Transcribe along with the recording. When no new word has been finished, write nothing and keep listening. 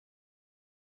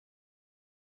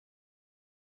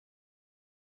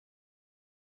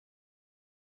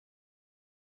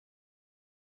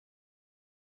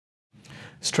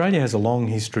Australia has a long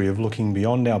history of looking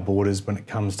beyond our borders when it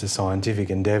comes to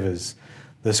scientific endeavours.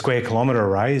 The Square Kilometre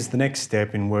Array is the next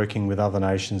step in working with other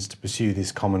nations to pursue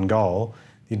this common goal,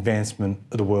 the advancement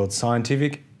of the world's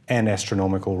scientific and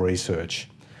astronomical research.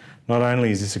 Not only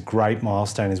is this a great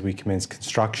milestone as we commence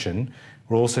construction,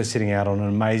 we're also setting out on an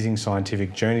amazing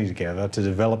scientific journey together to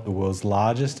develop the world's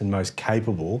largest and most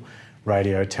capable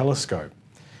radio telescope.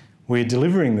 We're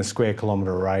delivering the Square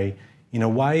Kilometre Array in a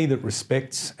way that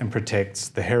respects and protects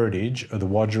the heritage of the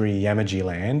Wajarri Yamaji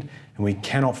land, and we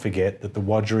cannot forget that the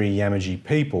Wajarri Yamaji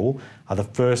people are the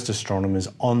first astronomers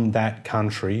on that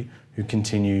country who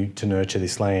continue to nurture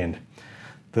this land.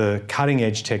 The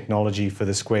cutting-edge technology for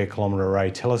the Square Kilometre Array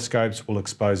telescopes will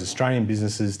expose Australian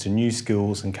businesses to new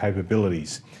skills and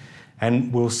capabilities,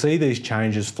 and we'll see these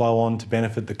changes flow on to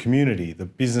benefit the community, the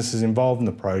businesses involved in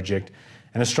the project,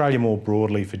 and Australia more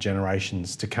broadly for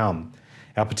generations to come.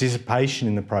 Our participation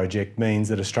in the project means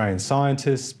that Australian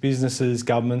scientists, businesses,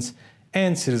 governments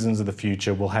and citizens of the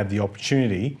future will have the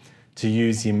opportunity to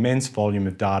use the immense volume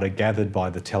of data gathered by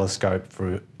the telescope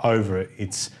for over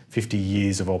its 50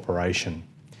 years of operation.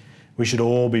 We should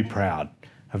all be proud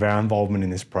of our involvement in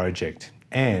this project,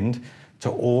 and to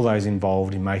all those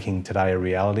involved in making today a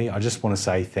reality, I just want to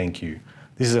say thank you.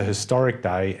 This is a historic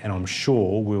day, and I'm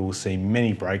sure we will see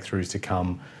many breakthroughs to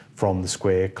come from the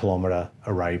Square Kilometre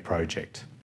Array project.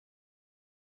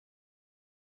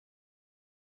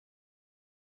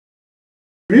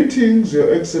 Greetings,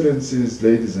 Your Excellencies,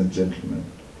 ladies and gentlemen.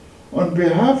 On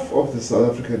behalf of the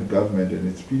South African government and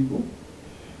its people,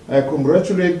 I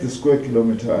congratulate the Square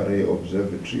Kilometre Array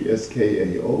Observatory,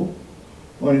 SKAO,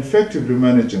 on effectively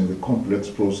managing the complex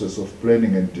process of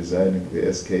planning and designing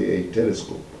the SKA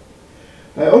telescope.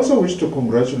 I also wish to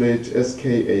congratulate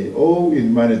SKAO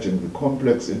in managing the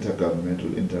complex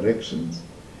intergovernmental interactions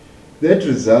that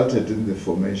resulted in the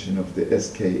formation of the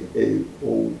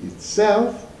SKAO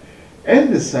itself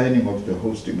and the signing of the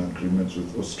hosting agreements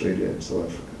with Australia and South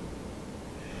Africa.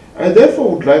 I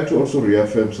therefore would like to also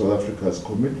reaffirm South Africa's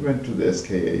commitment to the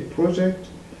SKA project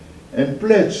and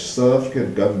pledge South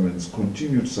African government's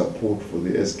continued support for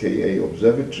the SKA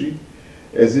Observatory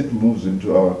as it moves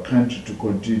into our country to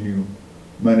continue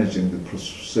managing the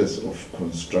process of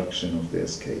construction of the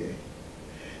SKA.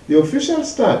 The official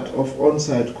start of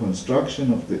on-site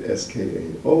construction of the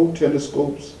SKAO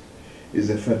telescopes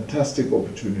is a fantastic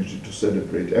opportunity to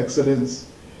celebrate excellence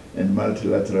and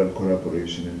multilateral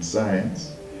collaboration in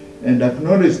science and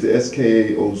acknowledge the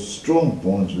SKAO's strong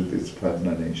bonds with its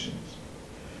partner nations.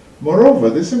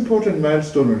 Moreover, this important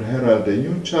milestone will herald a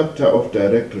new chapter of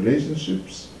direct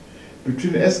relationships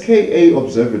between SKA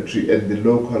Observatory and the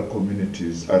local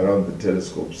communities around the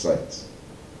telescope sites.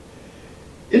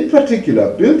 In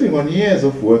particular, building on years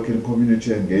of work in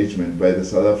community engagement by the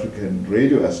South African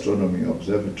Radio Astronomy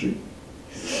Observatory.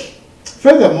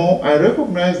 Furthermore, I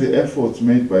recognize the efforts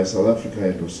made by South Africa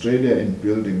and Australia in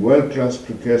building world-class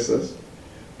precursors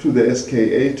to the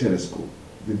SKA telescope,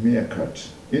 the Meerkat,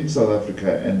 in South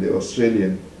Africa and the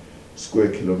Australian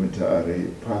Square Kilometre Array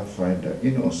Pathfinder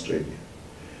in Australia.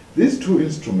 These two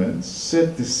instruments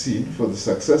set the scene for the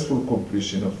successful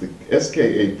completion of the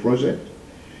SKA project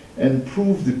and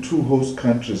prove the two host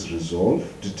countries' resolve,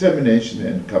 determination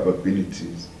and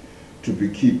capabilities to be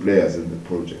key players in the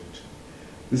project.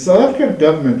 The South African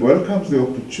government welcomes the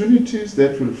opportunities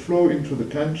that will flow into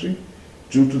the country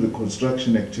due to the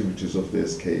construction activities of the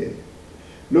SKA.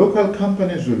 Local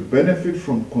companies will benefit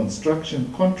from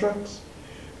construction contracts,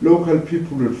 local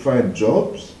people will find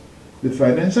jobs, the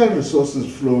financial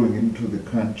resources flowing into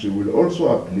the country will also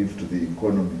uplift the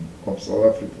economy of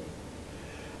South Africa.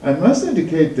 I must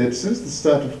indicate that since the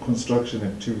start of construction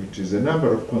activities, a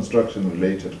number of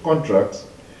construction-related contracts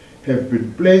have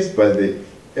been placed by the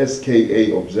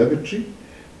SKA Observatory,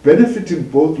 benefiting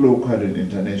both local and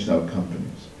international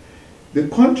companies. The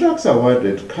contracts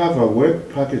awarded cover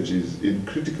work packages in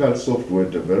critical software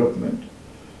development,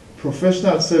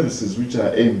 professional services which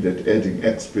are aimed at adding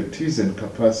expertise and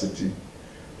capacity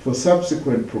for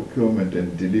subsequent procurement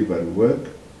and delivery work,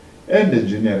 and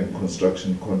engineering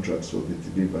construction contracts for the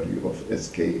delivery of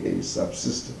SKA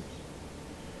subsystems.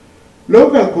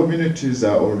 Local communities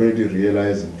are already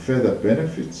realizing further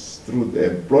benefits through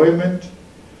the employment,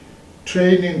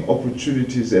 training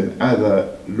opportunities and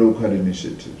other local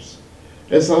initiatives.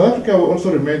 As South Africa will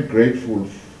also remain grateful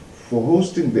for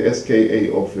hosting the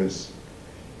SKA office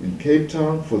in Cape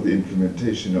Town for the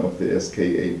implementation of the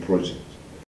SKA project.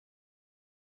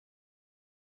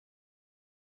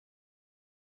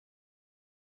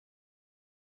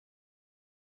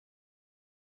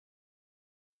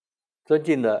尊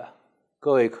敬的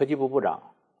各位科技部部长，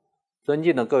尊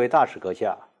敬的各位大使阁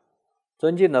下，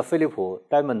尊敬的飞利浦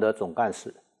戴蒙德总干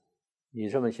事、女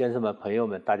士们、先生们、朋友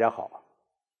们，大家好！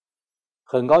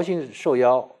很高兴受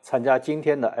邀参加今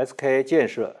天的 SKA 建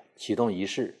设启动仪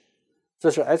式。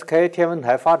这是 SKA 天文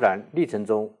台发展历程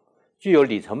中具有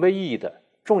里程碑意义的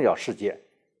重要事件，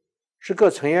是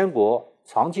各成员国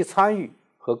长期参与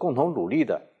和共同努力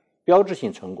的标志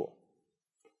性成果。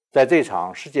在这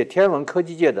场世界天文科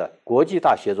技界的国际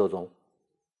大协作中，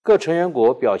各成员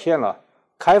国表现了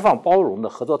开放包容的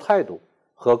合作态度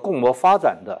和共谋发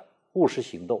展的务实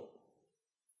行动。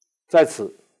在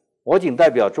此，我谨代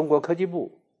表中国科技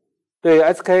部，对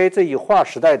SKA 这一划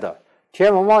时代的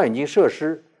天文望远镜设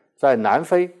施在南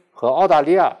非和澳大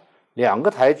利亚2个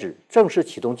台址正式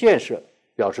启动建设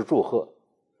表示祝贺，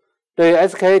对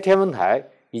SKA 天文台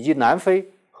以及南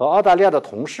非和澳大利亚的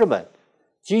同事们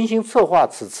精心策划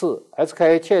此次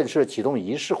SKA 建设启动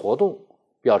仪式活动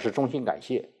表示衷心感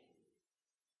谢。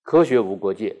科学无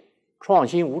国界，创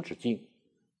新无止境，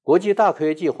国际大科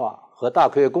学计划和大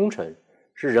科学工程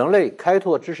是人类开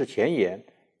拓知识前沿、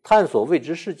探索未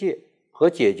知世界和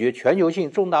解决全球性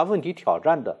重大问题挑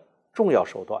战的重要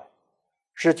手段，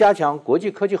是加强国际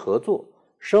科技合作、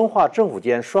深化政府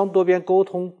间双多边沟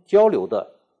通交流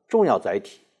的重要载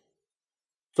体。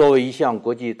作为一项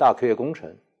国际大科学工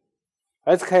程，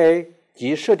 SKA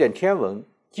集射电天文、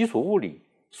基础物理、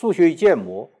数学与建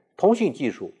模、通信技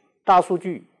术、大数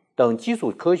据等基础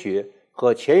科学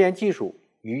和前沿技术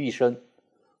于一身，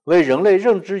为人类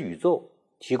认知宇宙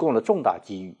提供了重大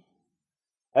机遇。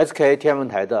SKA 天文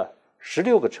台的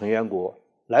16个成员国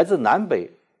来自南北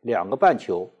2个半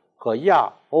球和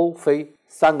亚、欧、非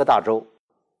3个大洲，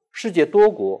世界多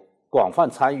国广泛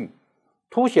参与，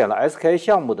凸显了 SKA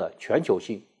项目的全球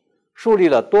性，树立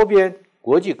了多边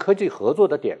国际科技合作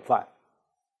的典范。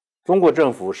中国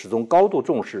政府始终高度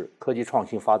重视科技创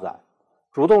新发展，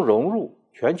主动融入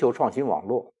全球创新网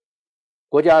络，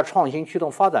国家创新驱动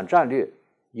发展战略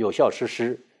有效实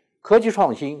施，科技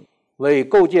创新为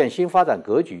构建新发展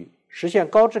格局、实现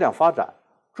高质量发展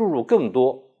注入更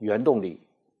多原动力，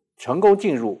成功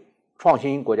进入创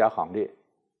新国家行列。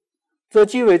这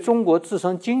既为中国自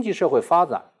身经济社会发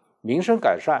展、民生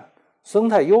改善、生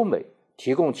态优美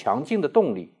提供强劲的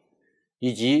动力，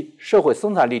以及社会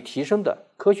生产力提升的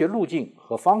科学路径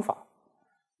和方法，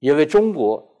也为中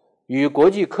国与国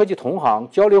际科技同行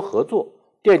交流合作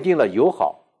奠定了友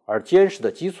好而坚实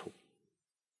的基础。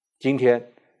今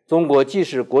天，中国既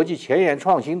是国际前沿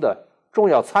创新的重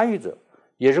要参与者，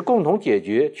也是共同解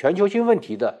决全球性问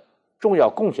题的重要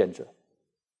贡献者。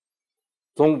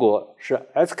中国是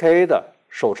SKA 的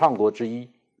首倡国之一，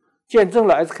见证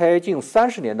了 SKA 近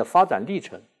30年的发展历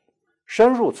程，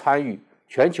深入参与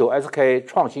全球 SKA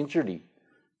创新治理，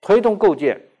推动构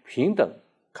建平等、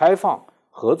开放、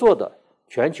合作的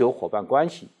全球伙伴关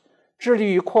系，致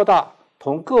力于扩大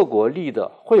同各国利益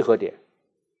的汇合点。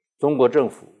中国政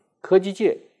府、科技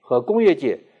界和工业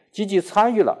界积极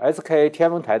参与了 SKA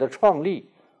天文台的创立、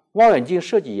望远镜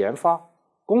设计研发、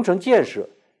工程建设、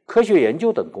科学研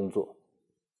究等工作。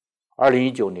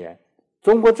2019年，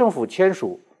中国政府签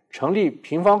署成立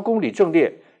平方公里阵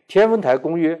列天文台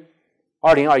公约。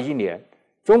2021年，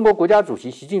中国国家主席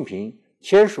习近平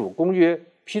签署公约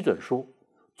批准书，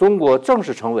中国正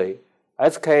式成为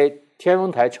SKA 天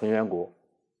文台成员国。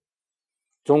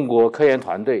中国科研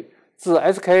团队自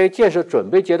SKA 建设准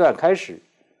备阶段开始，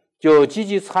就积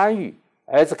极参与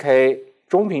SKA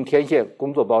中频天线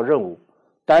工作包任务，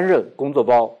担任工作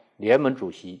包联盟主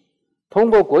席，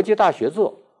通过国际大协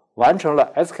作完成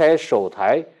了 SKA 首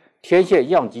台天线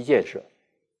样机建设。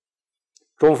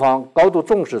中方高度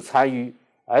重视参与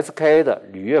SKA 的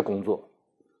履约工作，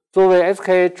作为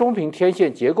SKA 中频天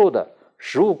线结构的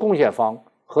实物贡献方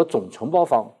和总承包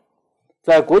方，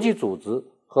在国际组织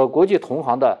和国际同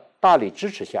行的大力支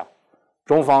持下，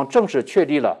中方正式确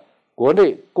立了国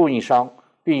内供应商，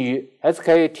并与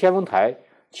SKA 天文台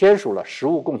签署了实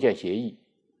物贡献协议，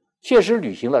切实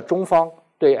履行了中方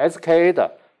对 SKA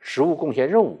的实物贡献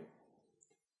任务。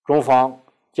中方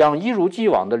将一如既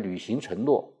往地履行承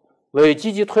诺，为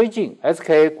积极推进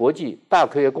SKA 国际大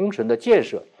科学工程的建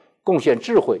设贡献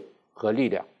智慧和力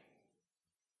量。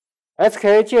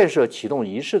SKA 建设启动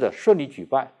仪式的顺利举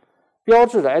办，标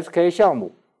志着 SKA 项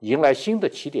目迎来新的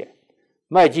起点，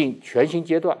迈进全新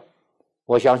阶段。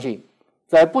我相信，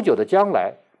在不久的将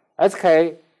来，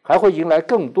 SKA 还会迎来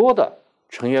更多的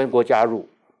成员国加入。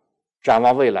展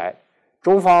望未来，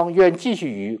中方愿继续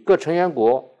与各成员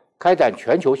国开展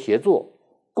全球协作，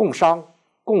共商、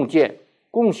共建、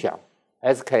共享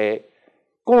SKA，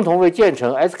 共同为建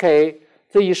成 SKA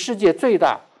这一世界最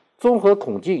大综合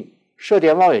孔径射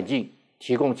电望远镜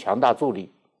提供强大助力，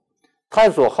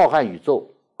探索浩瀚宇宙，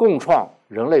共创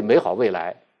人类美好未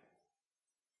来。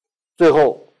最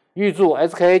后，预祝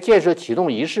SKA 建设启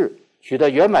动仪式取得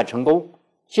圆满成功。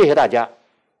谢谢大家。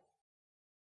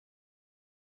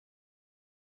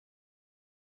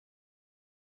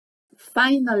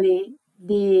Finally,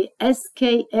 the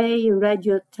SKA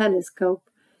radio telescope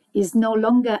is no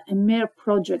longer a mere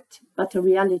project, but a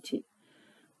reality.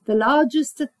 The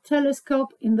largest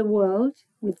telescope in the world,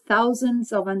 with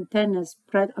thousands of antennas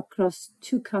spread across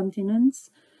 2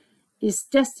 continents, is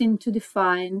destined to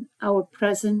define our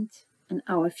present and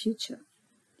our future.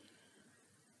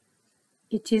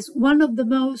 It is one of the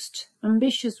most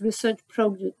ambitious research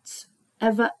projects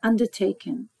ever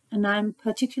undertaken, and I am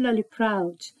particularly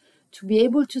proud to be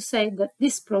able to say that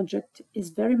this project is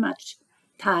very much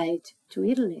tied to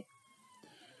Italy.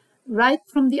 Right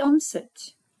from the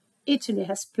onset, Italy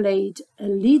has played a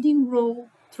leading role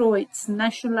through its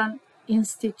National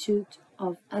Institute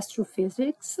of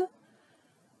Astrophysics.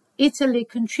 Italy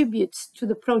contributes to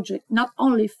the project not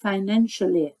only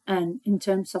financially and in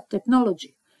terms of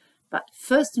technology, but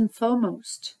first and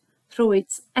foremost through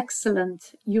its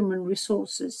excellent human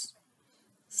resources,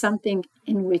 something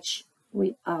in which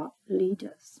we are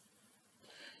leaders.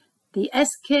 The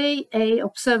SKA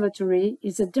Observatory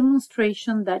is a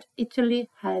demonstration that Italy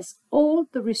has all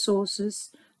the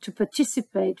resources to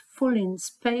participate fully in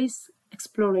space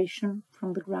exploration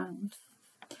from the ground.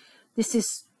 This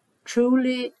is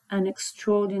truly an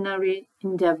extraordinary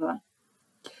endeavor.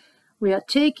 We are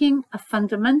taking a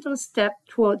fundamental step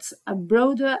towards a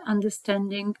broader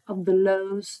understanding of the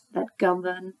laws that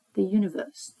govern the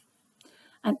universe,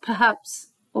 and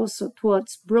perhaps also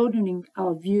towards broadening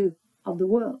our view of the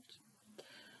world.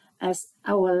 As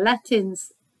our Latin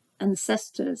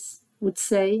ancestors would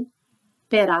say,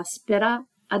 per aspera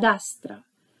ad astra.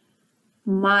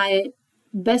 My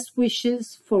best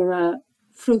wishes for a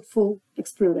fruitful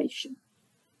exploration.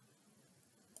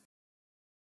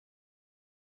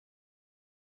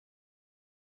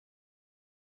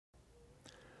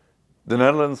 The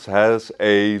Netherlands has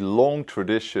a long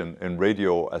tradition in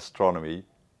radio astronomy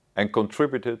and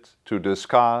contributed to the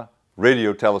SKA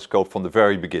radio telescope from the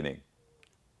very beginning,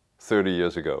 30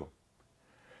 years ago.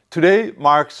 Today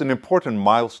marks an important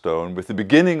milestone with the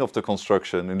beginning of the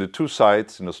construction in the 2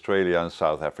 sites in Australia and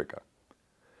South Africa.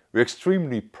 We're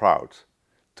extremely proud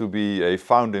to be a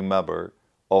founding member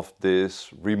of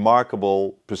this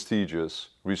remarkable, prestigious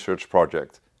research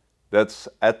project that's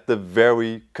at the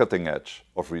very cutting edge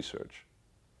of research.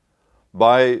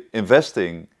 By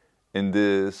investing in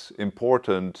this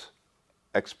important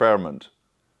experiment,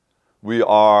 we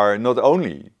are not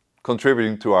only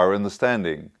contributing to our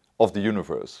understanding of the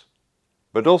universe,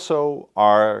 but also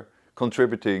are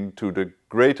contributing to the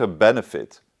greater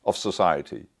benefit of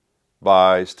society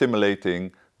by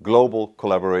stimulating global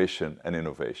collaboration and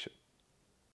innovation.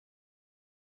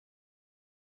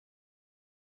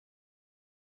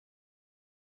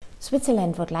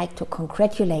 Switzerland would like to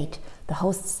congratulate the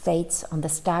host states on the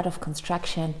start of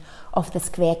construction of the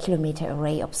Square Kilometre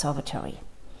Array Observatory.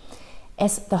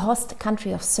 As the host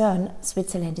country of CERN,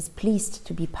 Switzerland is pleased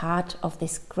to be part of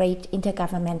this great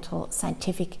intergovernmental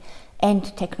scientific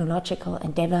and technological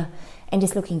endeavor and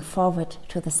is looking forward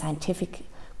to the scientific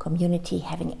community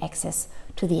having access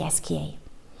to the SKA.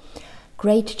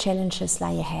 Great challenges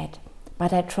lie ahead,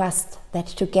 but I trust that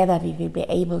together we will be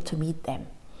able to meet them.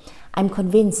 I'm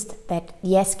convinced that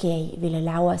the SKA will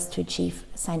allow us to achieve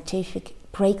scientific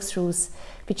breakthroughs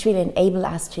which will enable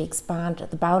us to expand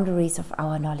the boundaries of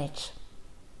our knowledge.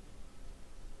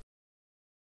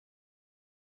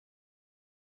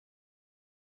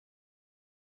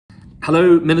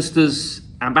 Hello, ministers,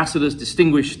 ambassadors,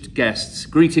 distinguished guests.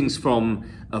 Greetings from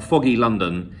foggy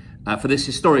London for this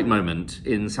historic moment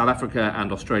in South Africa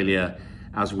and Australia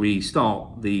as we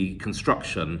start the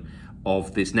construction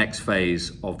of this next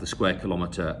phase of the Square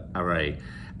Kilometre Array.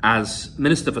 As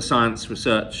Minister for Science,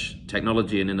 Research,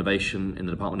 Technology and Innovation in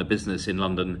the Department of Business in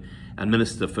London and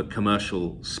Minister for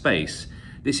Commercial Space,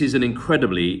 this is an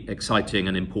incredibly exciting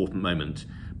and important moment,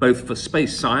 both for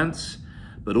space science,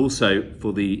 but also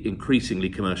for the increasingly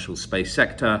commercial space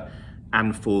sector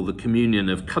and for the communion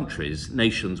of countries,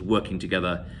 nations working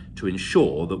together to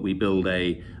ensure that we build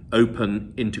an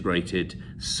open, integrated,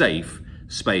 safe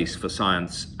space for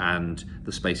science and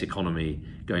the space economy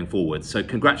going forward. So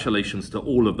congratulations to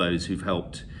all of those who've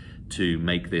helped to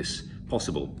make this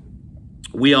possible.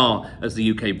 We are, as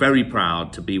the UK, very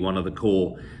proud to be one of the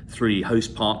core 3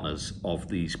 host partners of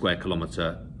the Square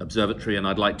Kilometre Observatory, and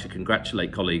I'd like to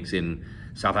congratulate colleagues in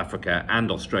South Africa and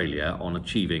Australia on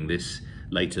achieving this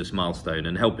latest milestone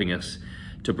and helping us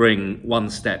to bring one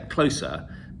step closer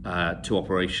to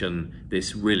operation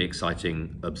this really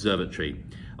exciting observatory.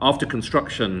 After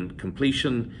construction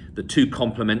completion, the two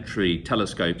complementary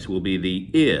telescopes will be the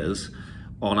ears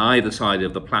on either side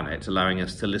of the planet, allowing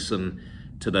us to listen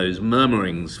to those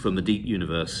murmurings from the deep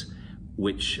universe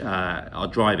which are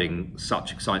driving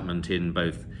such excitement in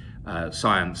both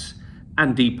science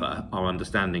and deeper, our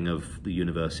understanding of the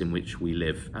universe in which we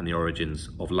live and the origins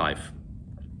of life.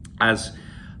 As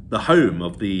the home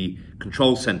of the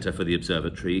control centre for the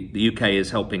observatory, the UK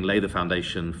is helping lay the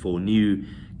foundation for new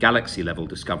galaxy-level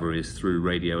discoveries through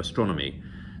radio astronomy.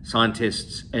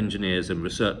 Scientists, engineers and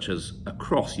researchers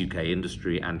across UK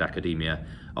industry and academia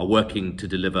are working to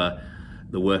deliver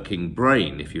the working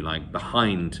brain, if you like,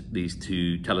 behind these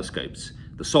two telescopes,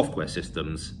 the software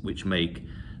systems which make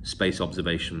space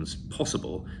observations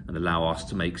possible and allow us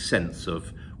to make sense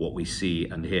of what we see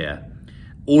and hear.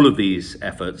 All of these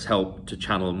efforts help to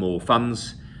channel more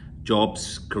funds,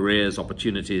 jobs, careers,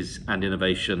 opportunities and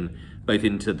innovation both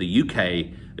into the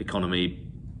UK economy,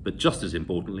 but just as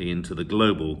importantly into the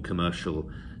global commercial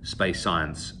space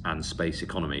science and space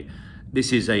economy.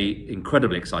 This is an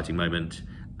incredibly exciting moment,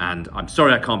 and I'm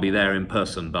sorry I can't be there in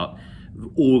person, but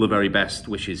all the very best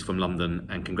wishes from London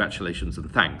and congratulations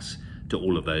and thanks to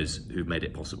all of those who've made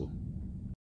it possible.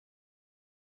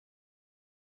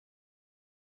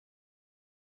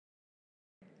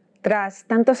 Tras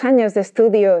tantos años de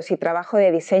estudios y trabajo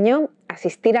de diseño,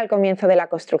 asistir al comienzo de la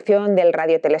construcción del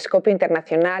Radiotelescopio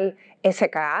Internacional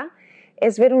SKA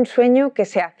es ver un sueño que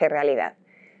se hace realidad.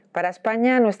 Para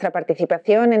España, nuestra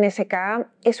participación en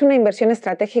SKA es una inversión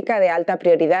estratégica de alta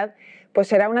prioridad, pues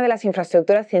será una de las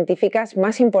infraestructuras científicas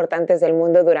más importantes del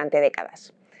mundo durante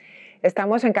décadas.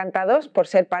 Estamos encantados por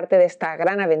ser parte de esta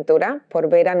gran aventura, por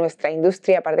ver a nuestra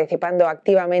industria participando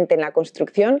activamente en la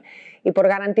construcción y por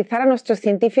garantizar a nuestros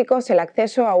científicos el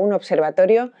acceso a un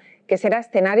observatorio que será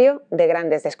escenario de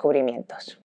grandes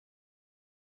descubrimientos.